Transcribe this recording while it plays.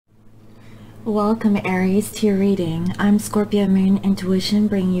Welcome Aries to your reading. I'm Scorpio Moon Intuition,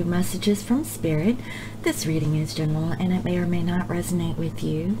 bringing you messages from Spirit. This reading is general and it may or may not resonate with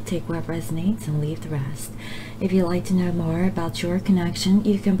you. Take what resonates and leave the rest. If you'd like to know more about your connection,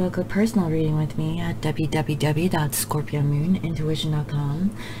 you can book a personal reading with me at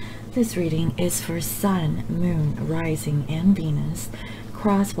www.scorpiomoonintuition.com. This reading is for Sun, Moon, Rising, and Venus.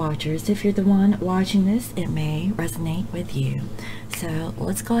 Cross watchers, if you're the one watching this, it may resonate with you. So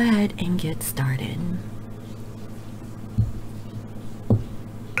let's go ahead and get started.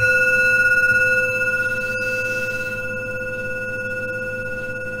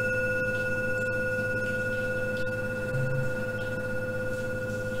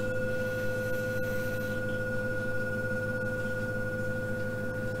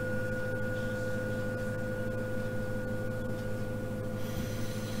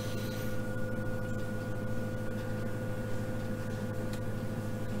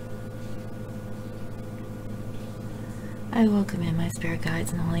 I welcome in my spirit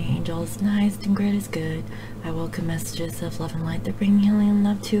guides and holy angels, and highest and greatest good. I welcome messages of love and light that bring healing and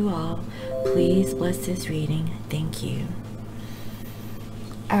love to all. Please bless this reading. Thank you.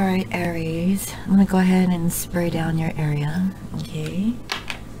 Alright, Aries, I'm going to go ahead and spray down your area. Okay.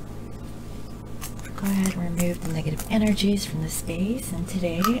 Go ahead and remove the negative energies from the space. And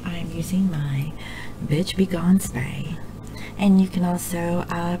today I'm using my Bitch Be Gone spray. And you can also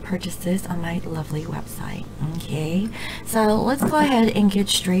purchase this on my lovely website. Okay, so let's go ahead and get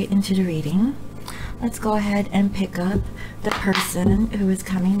straight into the reading. Let's go ahead and pick up the person who is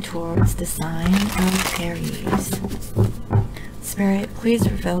coming towards the sign of Aries. Spirit, please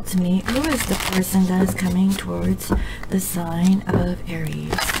reveal to me, who is the person that is coming towards the sign of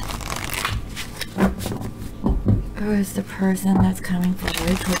Aries? Who is the person that's coming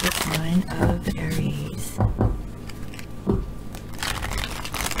forward toward the sign of Aries?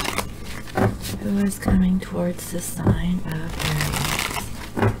 Who is coming towards the sign of Aries?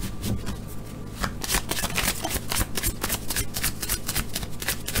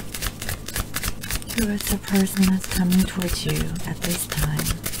 Who is the person that's coming towards you at this time?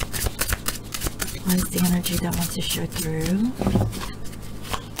 What is the energy that wants to show through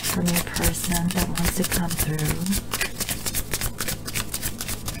from your person that wants to come through?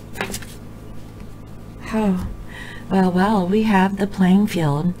 Oh. Well, we have the playing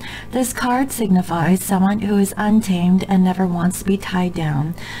field. This card signifies someone who is untamed and never wants to be tied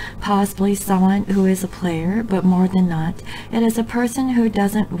down. Possibly someone who is a player, but more than not, it is a person who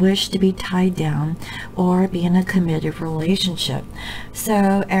doesn't wish to be tied down or be in a committed relationship.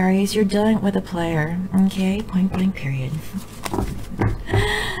 So, Aries, you're dealing with a player, okay? Point blank period.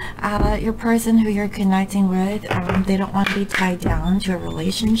 Your person who you're connecting with, they don't want to be tied down to a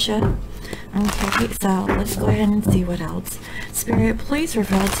relationship. Okay, so let's go ahead and see what else. Spirit, please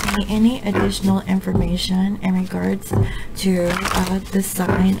reveal to me any additional information in regards to the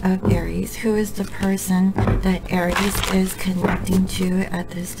sign of Aries. Who is the person that Aries is connecting to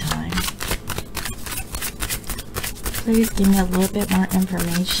at this time? Please give me a little bit more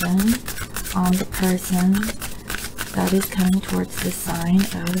information on the person that is coming towards the sign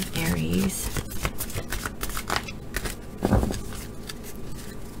of Aries.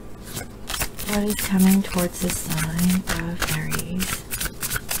 What is coming towards the sign of Aries?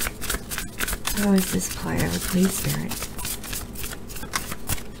 Who is this player? Please, Spirit.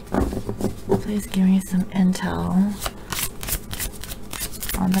 Please give me some intel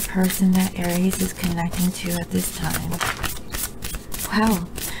on the person that Aries is connecting to at this time. Wow.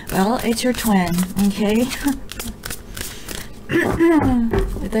 Well, it's your twin, okay?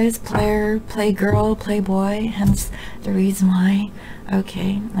 There's player, play girl, play boy, hence the reason why.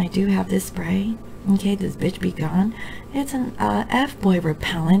 Okay, I do have this spray. Okay, this bitch be gone. It's an F-boy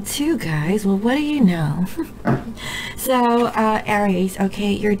repellent too, guys. Well, what do you know? So, Aries,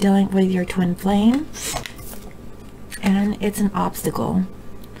 okay, you're dealing with your twin flame. And it's an obstacle.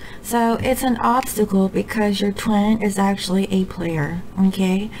 So, it's an obstacle because your twin is actually a player.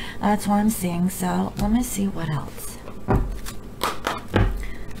 Okay, that's what I'm seeing. So, let me see what else.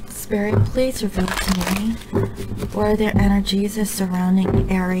 Spirit, please reveal to me where their energies are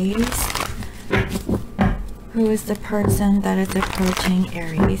surrounding Aries. Who is the person that is approaching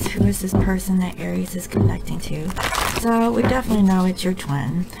Aries? Who is this person that Aries is connecting to? So we definitely know it's your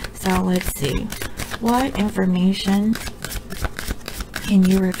twin. So let's see. What information can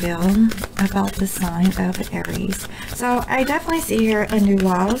you reveal about the sign of Aries? So I definitely see here a new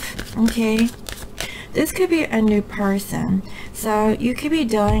love. Okay. this could be a new person. So you could be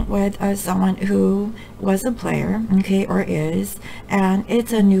dealing with someone who was a player, okay, or is, and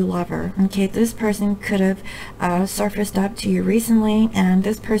it's a new lover, okay. This person could have surfaced up to you recently, and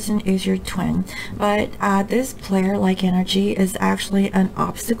this person is your twin, but this player-like energy is actually an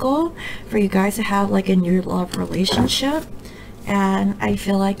obstacle for you guys to have like a new love relationship. And I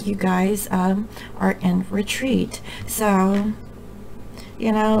feel like you guys are in retreat. So,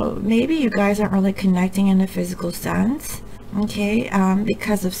 you know, maybe you guys aren't really connecting in a physical sense, okay,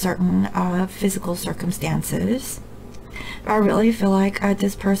 because of certain physical circumstances. But I really feel like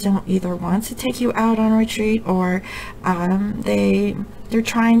this person either wants to take you out on retreat, or they're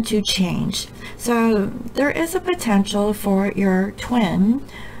trying to change. So there is a potential for your twin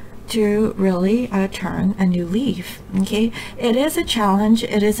to really turn a new leaf, okay. It is a challenge,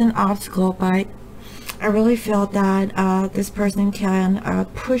 it is an obstacle, but I really feel that this person can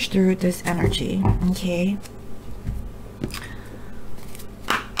push through this energy, okay.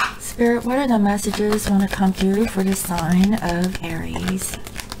 Spirit, what are the messages want to come through for the sign of Aries?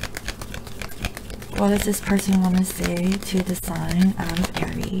 What does this person want to say to the sign of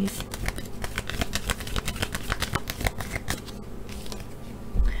Aries?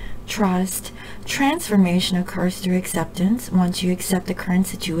 Trust. Transformation occurs through acceptance. Once you accept the current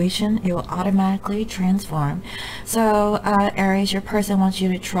situation, it will automatically transform. So Aries, your person wants you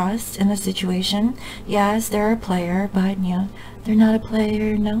to trust in the situation. Yes, they're a player, but you know, they're not a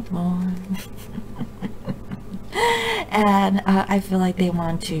player no more. And I feel like they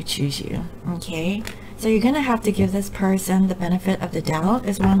want to choose you, okay. So you're gonna have to give this person the benefit of the doubt,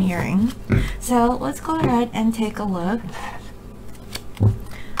 is what I'm hearing. So let's go ahead and take a look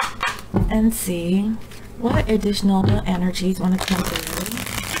and see what additional energies want to come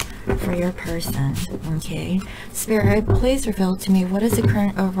through for your person, okay. Spirit, please reveal to me what is the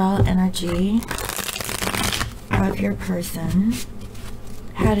current overall energy of your person.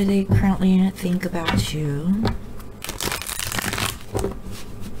 How do they currently think about you?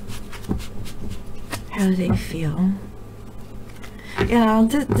 How do they feel? You know,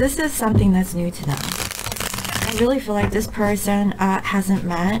 this is something that's new to them. I really feel like this person hasn't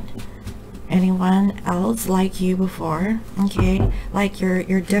met anyone else like you before, okay. Like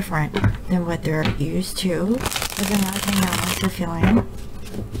you're different than what they're used to. There's another thing that they're feeling.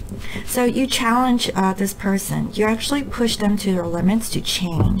 So you challenge this person. You actually push them to their limits to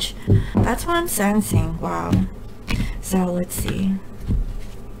change. That's what I'm sensing. Wow. So let's see.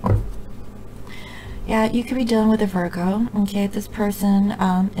 Yeah, you could be dealing with a Virgo, okay. This person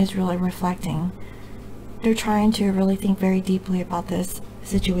is really reflecting. They're trying to really think very deeply about this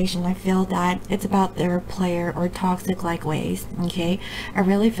situation. I feel that it's about their player or toxic like ways, okay. I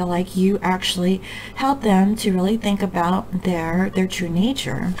really feel like you actually help them to really think about their true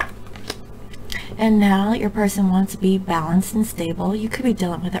nature. And now your person wants to be balanced and stable. You could be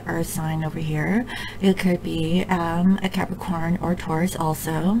dealing with an earth sign over here. It could be a Capricorn or Taurus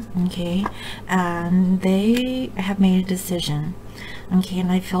also, okay. And they have made a decision, okay.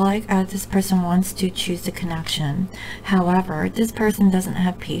 And I feel like this person wants to choose the connection. However, this person doesn't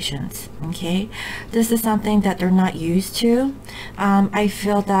have patience, okay. This is something that they're not used to. I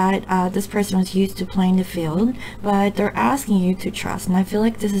feel that this person was used to playing the field, but they're asking you to trust, and I feel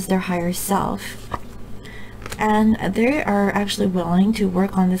like this is their higher self, and they are actually willing to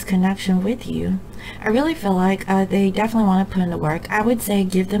work on this connection with you. I really feel like they definitely want to put in the work. I would say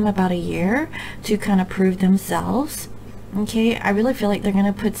give them about a year to kind of prove themselves, okay. I really feel like they're going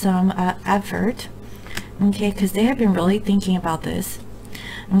to put some effort, okay, because they have been really thinking about this,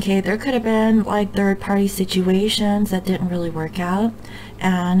 okay. There could have been like third-party situations that didn't really work out,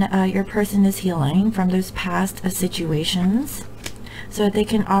 and your person is healing from those past situations so that they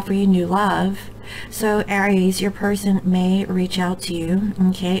can offer you new love. So Aries, your person may reach out to you,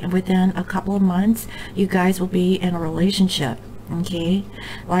 okay, and within a couple of months you guys will be in a relationship, okay.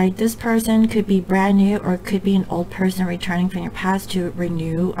 Like this person could be brand new, or it could be an old person returning from your past to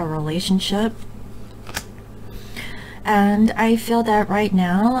renew a relationship. And I feel that right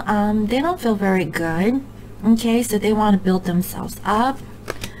now they don't feel very good, okay. So they want to build themselves up,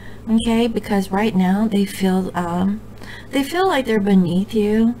 okay, because right now they feel like they're beneath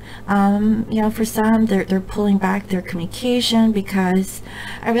you. You know, for some they're pulling back their communication, because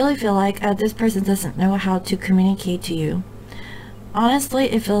I really feel like this person doesn't know how to communicate to you. Honestly,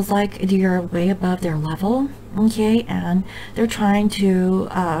 it feels like you're way above their level, okay, and they're trying to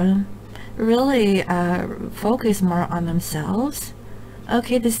really focus more on themselves,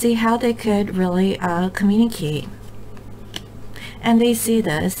 okay, to see how they could really communicate. And they see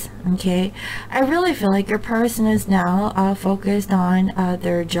this, okay. I really feel like your person is now focused on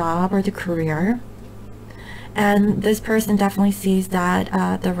their job or the career, And this person definitely sees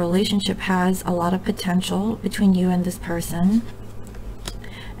that the relationship has a lot of potential between you and this person,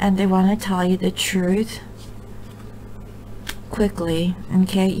 and they want to tell you the truth quickly.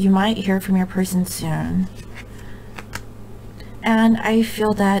 Okay, you might hear from your person soon. And I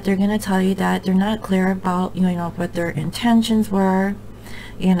feel that they're going to tell you that they're not clear about, you know, what their intentions were,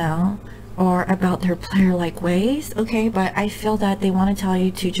 you know, or about their player-like ways. Okay, but I feel that they want to tell you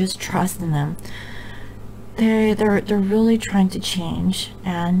to just trust in them. They're really trying to change,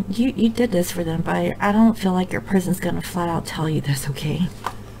 and you did this for them, but I don't feel like your person's going to flat out tell you this. Okay,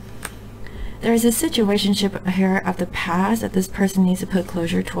 there's a situationship here of the past that this person needs to put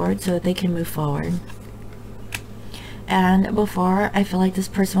closure towards so that they can move forward. And before, I feel like this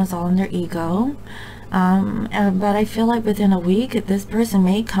person was all in their ego, but I feel like within a week this person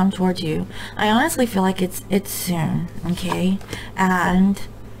may come towards you. I honestly feel like it's soon. Okay, and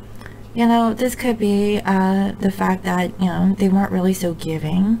you know, this could be the fact that, you know, they weren't really so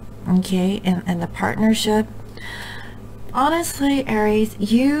giving. Okay, and the partnership, honestly, Aries,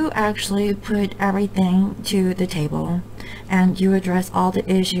 you actually put everything to the table, and you address all the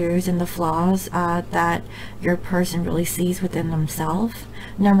issues and the flaws that your person really sees within themselves.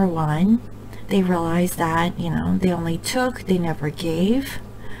 Number one, they realize that, you know, they only took, they never gave.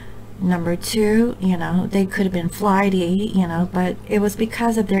 Number two, you know, they could have been flighty, you know, but it was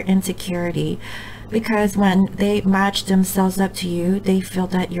because of their insecurity. Because when they match themselves up to you, they feel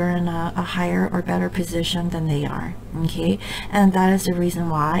that you're in a higher or better position than they are. Okay, and that is the reason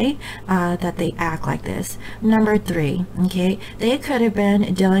why that they act like this. Number three, okay, they could have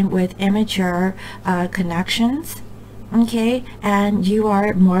been dealing with immature connections. Okay, and you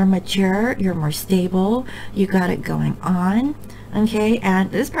are more mature, you're more stable, you got it going on. Okay,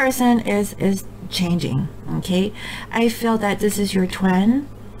 and this person is changing. Okay, I feel that this is your twin,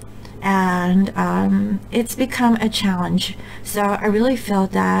 and it's become a challenge. So I really feel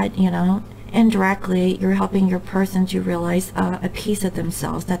that, you know, indirectly you're helping your person to realize a piece of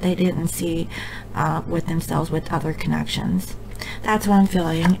themselves that they didn't see with themselves with other connections. That's what I'm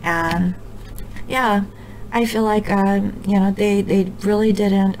feeling. And yeah, I feel like you know, they really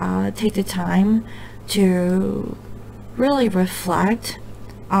didn't take the time to really reflect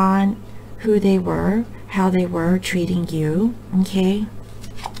on who they were, how they were treating you. Okay,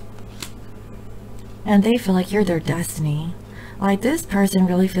 and they feel like you're their destiny. Like, this person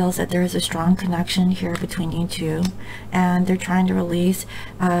really feels that there is a strong connection here between you two, and they're trying to release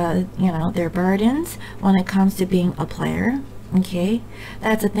you know, their burdens when it comes to being a player. Okay,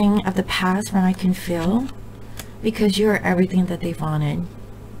 that's a thing of the past when I can feel, because you're everything that they wanted.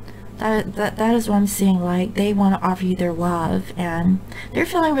 That is what I'm seeing. Like, they want to offer you their love, and they're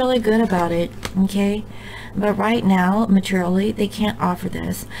feeling really good about it. Okay, but right now, materially, they can't offer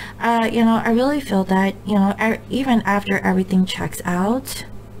this. You know, I really feel that, you know, even after everything checks out,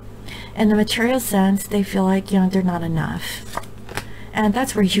 in the material sense, they feel like, you know, they're not enough. And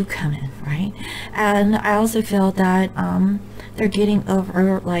that's where you come in, right? And I also feel that they're getting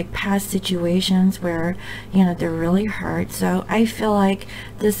over like past situations where, you know, they're really hurt. So I feel like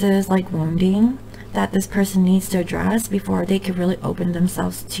this is like wounding that this person needs to address before they can really open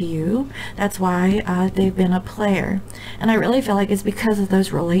themselves to you. That's why they've been a player. And I really feel like it's because of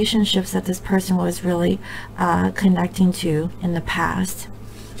those relationships that this person was really connecting to in the past.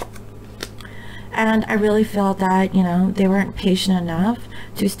 And I really feel that, you know, they weren't patient enough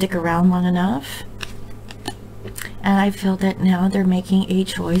to stick around long enough. And I feel that now they're making a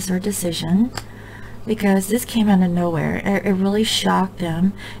choice or decision, because this came out of nowhere. It really shocked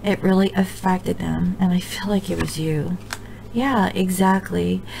them. It really affected them. And I feel like it was you. Yeah,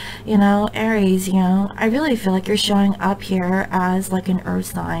 exactly. You know, Aries, you know, I really feel like you're showing up here as like an earth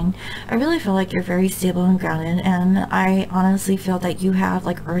sign. I really feel like you're very stable and grounded, and I honestly feel that you have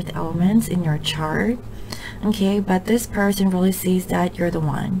like earth elements in your chart. Okay, but this person really sees that you're the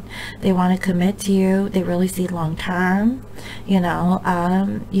one. They want to commit to you. They really see long term. You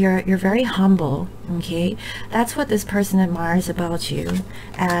know, you're very humble. Okay, that's what this person admires about you.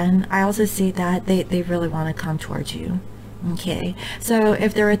 And I also see that they really want to come towards you. Okay, so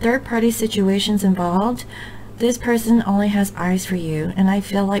if there are third-party situations involved, this person only has eyes for you. And I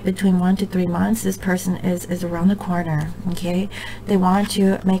feel like between 1 to 3 months, this person is around the corner. Okay, they want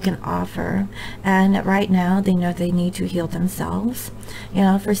to make an offer, and right now they know they need to heal themselves. You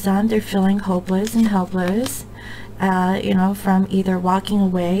know, for some, they're feeling hopeless and helpless, you know, from either walking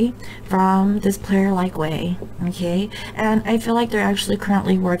away from this player-like way. Okay, and I feel like they're actually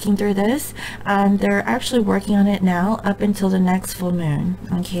currently working through this. They're actually working on it now up until the next full moon.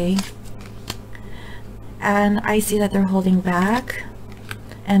 Okay, and I see that they're holding back,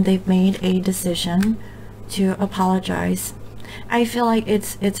 and they've made a decision to apologize. I feel like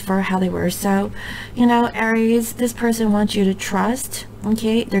it's for how they were. So, you know, Aries, this person wants you to trust.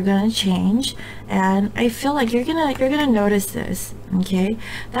 Okay, they're gonna change, and I feel like you're gonna notice this. Okay,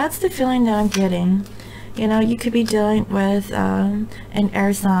 that's the feeling that I'm getting. You know, you could be dealing with an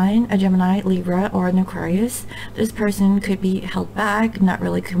air sign, a Gemini, Libra, or an Aquarius. This person could be held back, not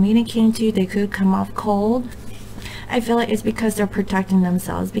really communicating to you. They could come off cold. I feel like it's because they're protecting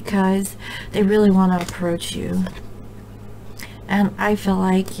themselves, because they really want to approach you. And I feel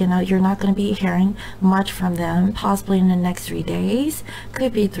like, you know, you're not going to be hearing much from them, possibly in the next 3 days,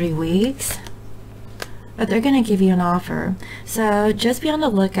 could be 3 weeks. But they're going to give you an offer. So just be on the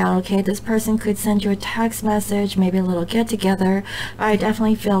lookout, okay? This person could send you a text message, maybe a little get together. I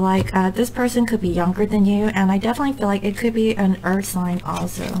definitely feel like this person could be younger than you, and I definitely feel like it could be an earth sign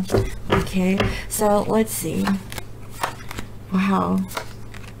also. Okay, so let's see. Wow.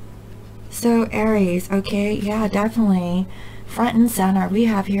 So Aries, okay, yeah, definitely. Front and center, we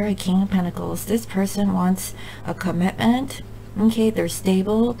have here a King of Pentacles. This person wants a commitment. Okay, they're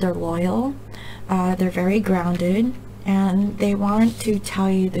stable, they're loyal, they're very grounded, and they want to tell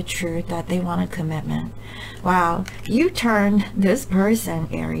you the truth that they want a commitment. Wow, you turned this person,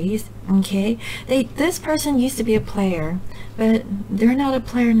 Aries. Okay, this person used to be a player, but they're not a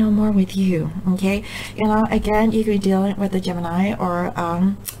player no more with you. Okay, you know, again, you could be dealing with a Gemini or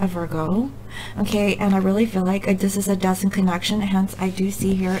a Virgo. Okay, and I really feel like this is a destined connection, hence I do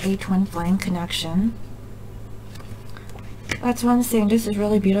see here a twin flame connection. That's what I'm saying. This is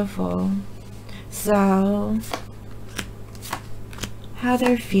really beautiful. So how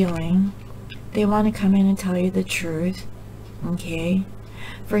they're feeling, they want to come in and tell you the truth. Okay,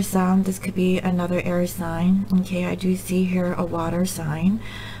 for some this could be another air sign. Okay, I do see here a water sign.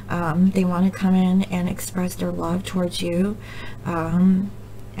 They want to come in and express their love towards you. And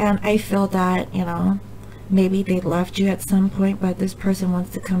I feel that, you know, maybe they left you at some point, but this person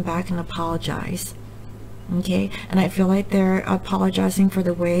wants to come back and apologize. Okay, and I feel like they're apologizing for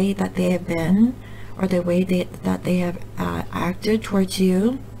the way that they have been, or the way that they have acted towards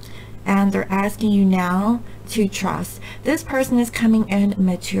you, and they're asking you now to trust. This person is coming in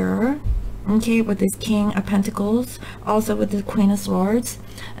mature, okay, with this King of Pentacles, also with the Queen of Swords.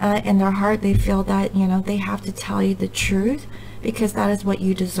 In their heart, they feel that, you know, they have to tell you the truth, because that is what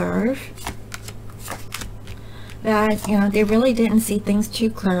you deserve. That, you know, they really didn't see things too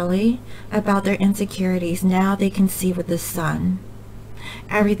clearly about their insecurities. Now they can see with the sun.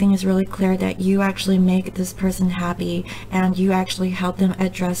 Everything is really clear, that you actually make this person happy, and you actually help them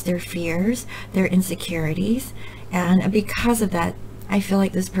address their fears, their insecurities. And because of that, I feel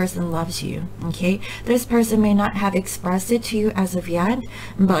like this person loves you. Okay, this person may not have expressed it to you as of yet,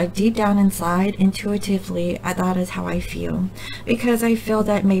 but deep down inside, intuitively, that is how I feel, because I feel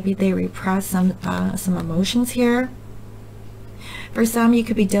that maybe they repress some emotions here. For some, you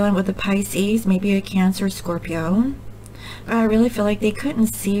could be dealing with a Pisces, maybe a Cancer, Scorpio. But I really feel like they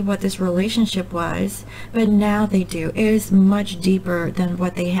couldn't see what this relationship was, but now they do. It is much deeper than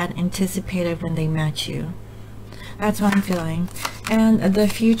what they had anticipated when they met you. That's what I'm feeling. And the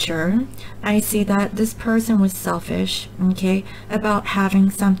future, I see that this person was selfish, okay, about having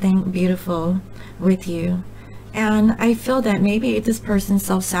something beautiful with you. And I feel that maybe this person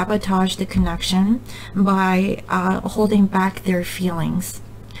self-sabotaged the connection by holding back their feelings.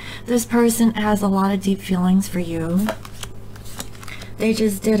 This person has a lot of deep feelings for you. They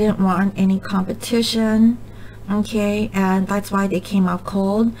just didn't want any competition. Okay, and that's why they came off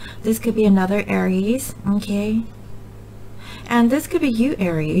cold. This could be another Aries. Okay, and this could be you,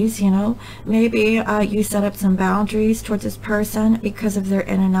 Aries. You know, maybe you set up some boundaries towards this person because of their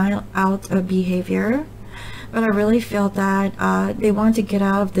in and out of behavior. But I really feel that they want to get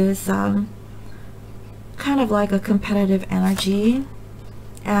out of this kind of like a competitive energy,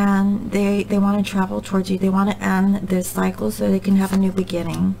 and they want to travel towards you. They want to end this cycle so they can have a new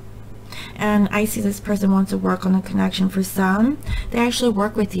beginning. And I see this person wants to work on a connection. For some, they actually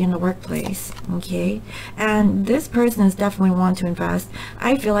work with you in the workplace. Okay, and this person is definitely want to invest.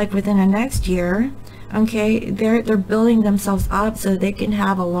 I feel like within the next year, okay, they're building themselves up so they can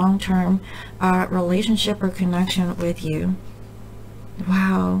have a long-term relationship or connection with you.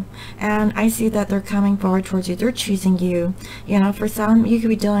 Wow. And I see that they're coming forward towards you. They're choosing you. You know, for some, you could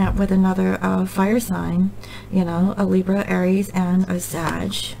be dealing with another fire sign, you know, a Libra, Aries, and a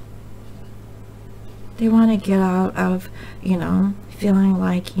Sag. They want to get out of, you know, feeling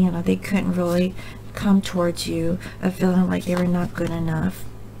like, you know, they couldn't really come towards you, of feeling like they were not good enough.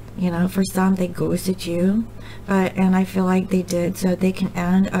 You know, for some, they ghosted you, and I feel like they did so they can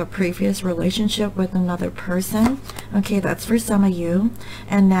end a previous relationship with another person. Okay, that's for some of you.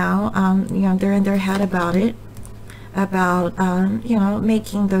 And now, you know, they're in their head about it, about, you know,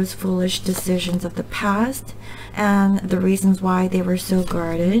 making those foolish decisions of the past and the reasons why they were so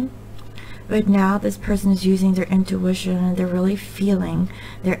guarded. But now this person is using their intuition and they're really feeling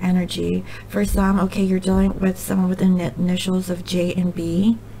their energy. For some, okay, you're dealing with someone with the initials of J and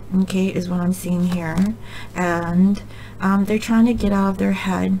B. Okay, is what I'm seeing here. And they're trying to get out of their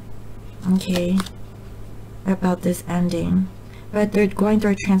head, okay, about this ending. But they're going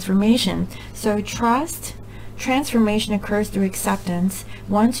through a transformation. So transformation occurs through acceptance.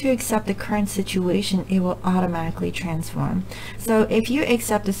 Once you accept the current situation, it will automatically transform. So if you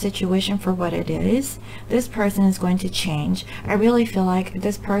accept the situation for what it is, this person is going to change. I really feel like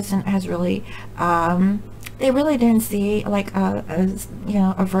this person has really they really didn't see like you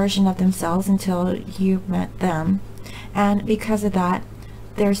know, a version of themselves until you met them, and because of that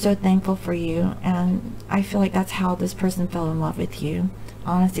they're so thankful for you. And I feel like that's how this person fell in love with you.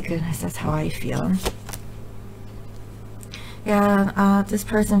 Honest to goodness, that's how I feel. Yeah, this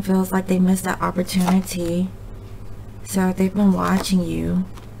person feels like they missed that opportunity, so they've been watching you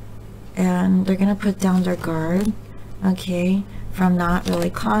and they're gonna put down their guard, okay, from not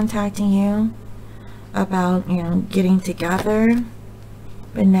really contacting you about, you know, getting together.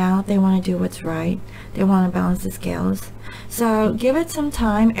 But now they want to do what's right. They want to balance the scales. So give it some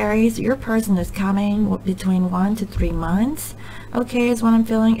time, Aries. Your person is coming between 1 to 3 months, okay, is what I'm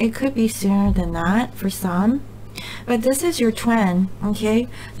feeling. It could be sooner than that for some, but this is your twin, okay?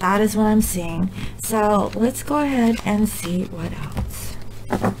 That is what I'm seeing. So let's go ahead and see what else.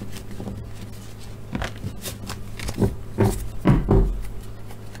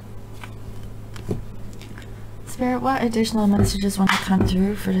 Spirit, what additional messages want to come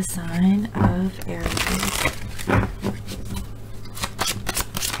through for the sign of Aries?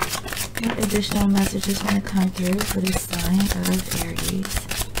 What additional messages want to come through for the sign of Aries?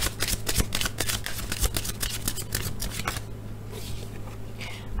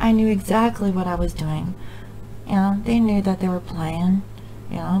 I knew exactly what I was doing. You know, they knew that they were playing,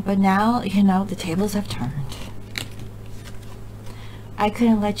 you know, but now, you know, the tables have turned. I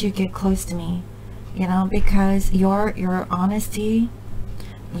couldn't let you get close to me, you know, because your honesty,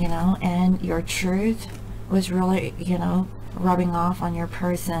 you know, and your truth was really, you know, rubbing off on your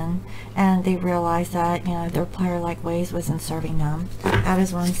person, and they realized that, you know, their player-like ways wasn't serving them. That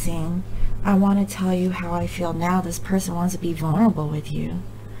is what I'm seeing. I want to tell you how I feel now. This person wants to be vulnerable with you.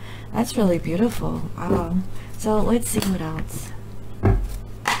 That's really beautiful. So let's see what else.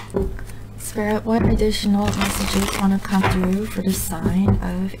 Spirit, what additional messages want to come through for the sign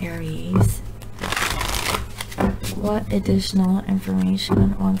of Aries? What additional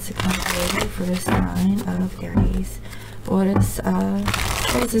information wants to come through for the sign of Aries? What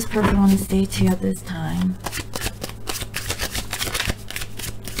does this person want to say to you at this time?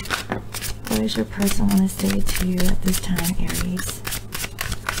 What does your person want to say to you at this time, Aries?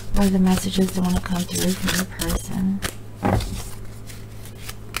 What are the messages that want to come through from your person?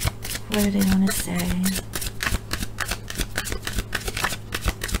 What do they want to say?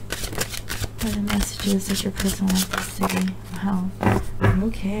 What are the messages that your person wants to say? Wow.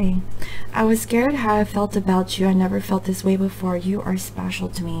 Okay. I was scared how I felt about you. I never felt this way before. You are special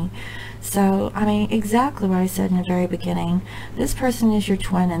to me. So, I mean, exactly what I said in the very beginning. This person is your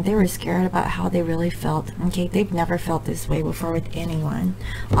twin, and they were scared about how they really felt. Okay, they've never felt this way before with anyone.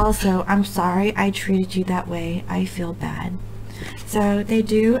 Also, I'm sorry I treated you that way. I feel bad. So, they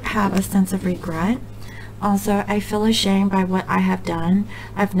do have a sense of regret. Also, I feel ashamed by what I have done.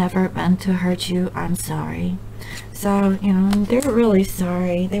 I've never meant to hurt you. I'm sorry. So, you know, they're really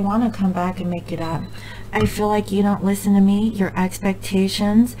sorry. They want to come back and make it up. I feel like you don't listen to me. Your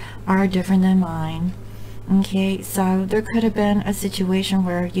expectations are different than mine. Okay, so there could have been a situation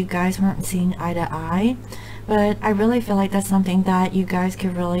where you guys weren't seeing eye to eye, but I really feel like that's something that you guys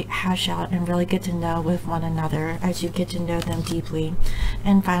could really hash out and really get to know with one another as you get to know them deeply.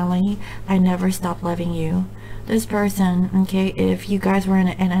 And finally, I never stopped loving you. This person, okay, if you guys were in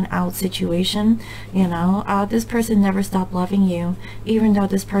an in and out situation, you know, this person never stopped loving you, even though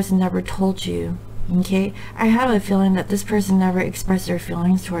this person never told you. Okay, I have a feeling that this person never expressed their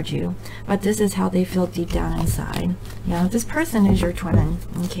feelings towards you, but this is how they feel deep down inside. You know, this person is your twin.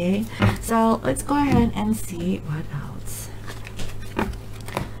 Okay, so let's go ahead and see what else.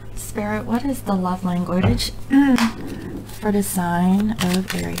 Spirit, what is the love language for the sign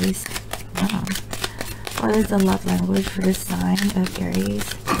of Aries? Wow. What is the love language for the sign of Aries?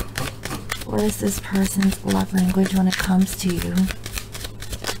 What is this person's love language when it comes to you?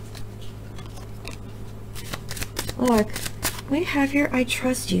 Look, we have here, I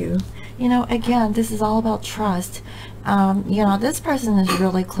trust you. You know, again, this is all about trust. You know, this person is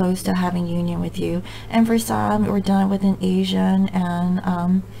really close to having union with you. And for some, we're dealing with an Asian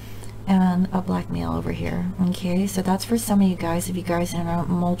and a black male over here. Okay, so that's for some of you guys, if you guys are in a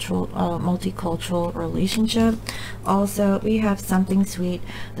multicultural relationship. Also, we have something sweet.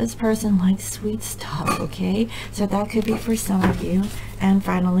 This person likes sweet stuff. Okay, so that could be for some of you. And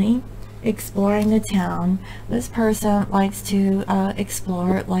finally, exploring the town. This person likes to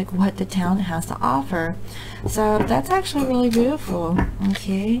explore like what the town has to offer. So that's actually really beautiful.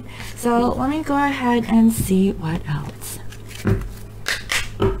 Okay, so let me go ahead and see what else.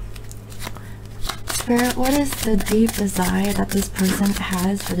 Spirit, what is the deep desire that this person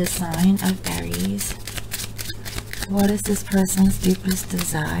has for the sign of Aries? What is this person's deepest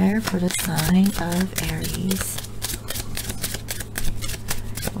desire for the sign of Aries?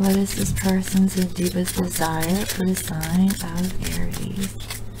 What is this person's deepest desire for the sign of Aries?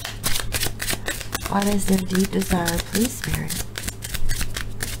 What is their deep desire, please, Spirit?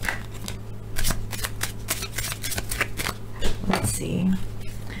 Let's see.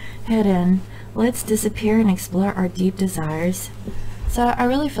 Hidden. Let's disappear and explore our deep desires. So I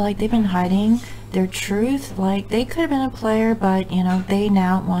really feel like they've been hiding their truth. Like they could have been a player, but you know, they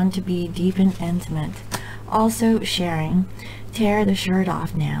now want to be deep and intimate. Also sharing. Tear the shirt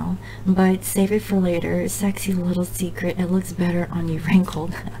off now, but save it for later. Sexy little secret. It looks better on you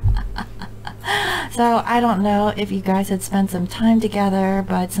wrinkled. So I don't know if you guys had spent some time together,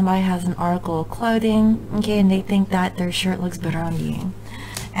 but somebody has an article of clothing, okay, and they think that their shirt looks better on you.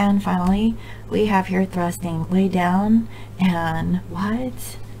 And finally, we have here thrusting. Lay down and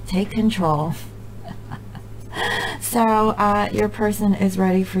what? Take control. So your person is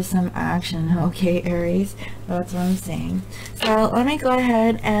ready for some action, okay, Aries? That's what I'm saying. So let me go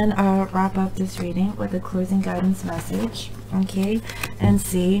ahead and wrap up this reading with a closing guidance message, okay, and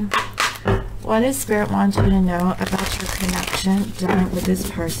see what does Spirit want you to know about your connection done with this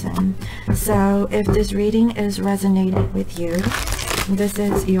person. So if this reading is resonating with you, this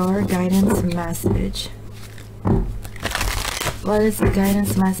is your guidance message. What is the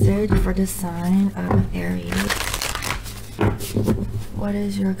guidance message for the sign of Aries? What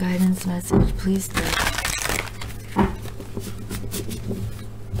is your guidance message? Please do.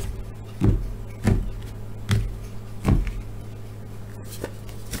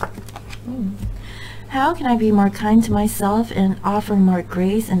 How can I be more kind to myself and offer more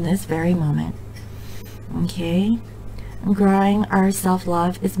grace in this very moment? Okay. Growing our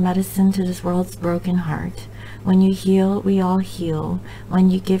self-love is medicine to this world's broken heart. When you heal, we all heal.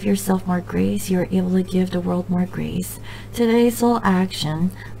 When you give yourself more grace, you're able to give the world more grace. Today's soul action.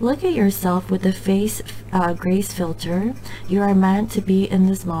 Look at yourself with the face grace filter. You are meant to be in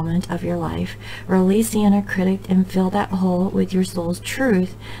this moment of your life. Release the inner critic and fill that hole with your soul's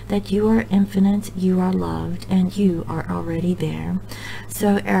truth that you are infinite, you are loved, and you are already there.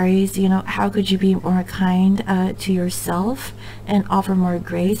 So Aries, you know, how could you be more kind to yourself and offer more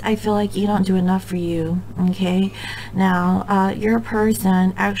grace? I feel like you don't do enough for you, okay? Now, your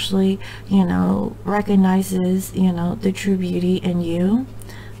person actually, you know, recognizes, you know, the true beauty in you.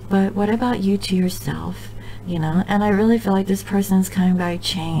 But what about you to yourself, you know? And I really feel like this person's coming back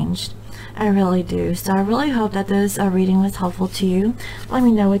changed. I really do. So I really hope that this reading was helpful to you. Let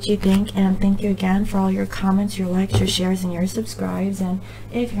me know what you think, and thank you again for all your comments, your likes, your shares, and your subscribes. And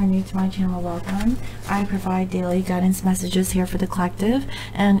if you're new to my channel, welcome. I provide daily guidance messages here for the collective,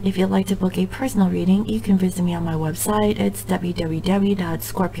 and if you'd like to book a personal reading, you can visit me on my website. It's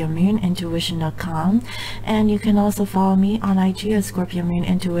www.scorpiomoonintuition.com, and you can also follow me on IG as Scorpio Moon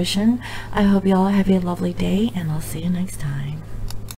Intuition. I hope you all have a lovely day, and I'll see you next time.